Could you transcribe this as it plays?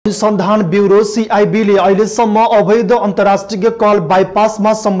अनुसन्धान ब्युरो सीआईबीले अहिलेसम्म अवैध अन्तर्राष्ट्रिय कल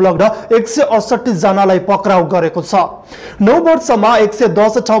बाइपासमा संलग्न 168 जनालाई पक्राउ गरेको छ। 9 वर्षमा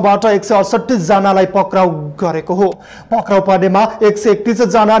 110 ठाउँबाट 168 जनालाई पक्राउ गरेको हो। पक्राउ पर्नेमा 131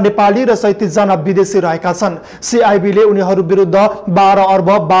 जना नेपाली र 37 जना विदेशी रहेका छन्। सीआईबीले उनीहरू विरुद्ध 12 अर्ब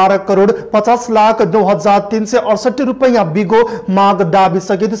 12 करोड 50 लाख 9,368 रुपैयाँ बिगो माग दाबी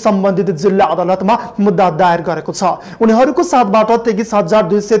सहित सम्बन्धित जिल्ला अदालतमा मुद्दा दायर गरेको छ। उनीहरूको साथबाट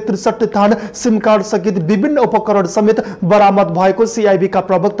 23,263 थान सिम कार्ड सहित विभिन्न उपकरण समेत बरामद भएको सीआईबी का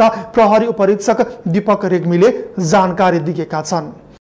प्रवक्ता प्रहरी उपरीक्षक दीपक रेग्मीले जानकारी दिएका छन्।